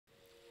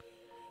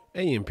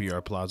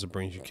AMPR Plaza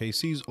brings you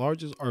KC's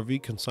largest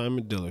RV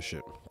consignment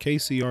dealership,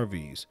 KC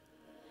RVs.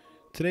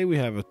 Today we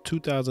have a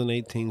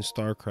 2018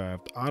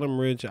 Starcraft Autumn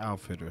Ridge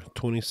Outfitter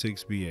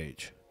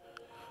 26BH.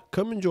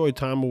 Come enjoy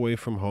time away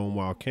from home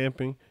while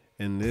camping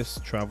in this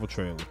travel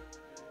trailer.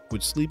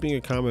 With sleeping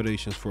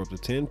accommodations for up to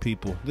 10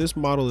 people, this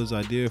model is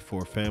ideal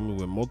for a family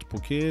with multiple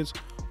kids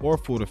or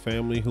for the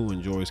family who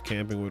enjoys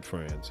camping with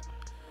friends.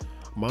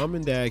 Mom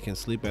and dad can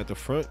sleep at the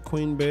front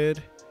queen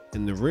bed.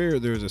 In the rear,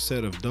 there is a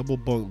set of double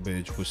bunk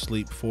beds which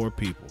sleep 4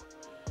 people.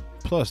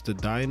 Plus, the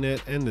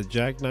dinette and the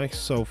jackknife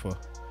sofa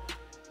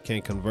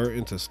can convert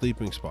into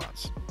sleeping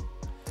spots.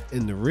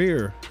 In the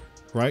rear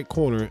right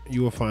corner,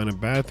 you will find a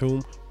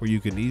bathroom where you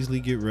can easily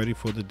get ready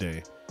for the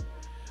day.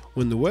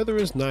 When the weather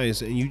is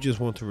nice and you just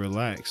want to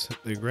relax,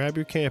 then grab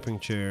your camping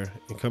chair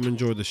and come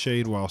enjoy the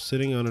shade while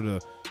sitting under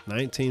the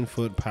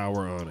 19-foot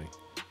power awning.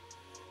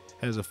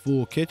 Has a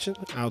full kitchen,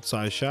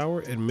 outside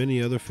shower, and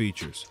many other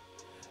features.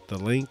 The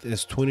length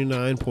is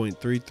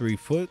 29.33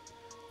 foot,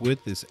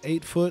 width is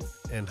 8 foot,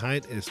 and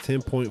height is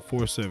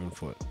 10.47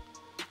 foot.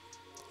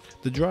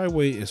 The dry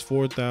weight is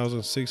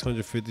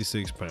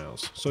 4,656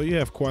 pounds, so you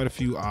have quite a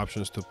few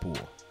options to pull.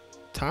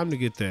 Time to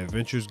get the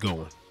adventures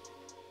going.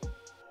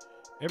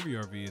 Every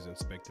RV is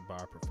inspected by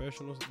our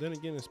professionals, then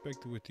again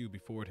inspected with you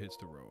before it hits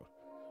the road.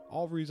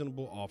 All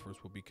reasonable offers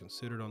will be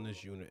considered on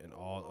this unit and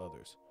all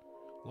others.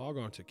 Log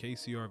on to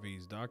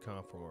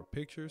kcrvs.com for more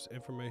pictures,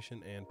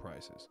 information, and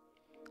prices.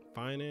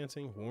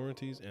 Financing,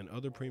 warranties, and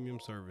other premium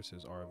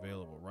services are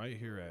available right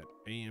here at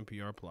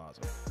AMPR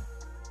Plaza.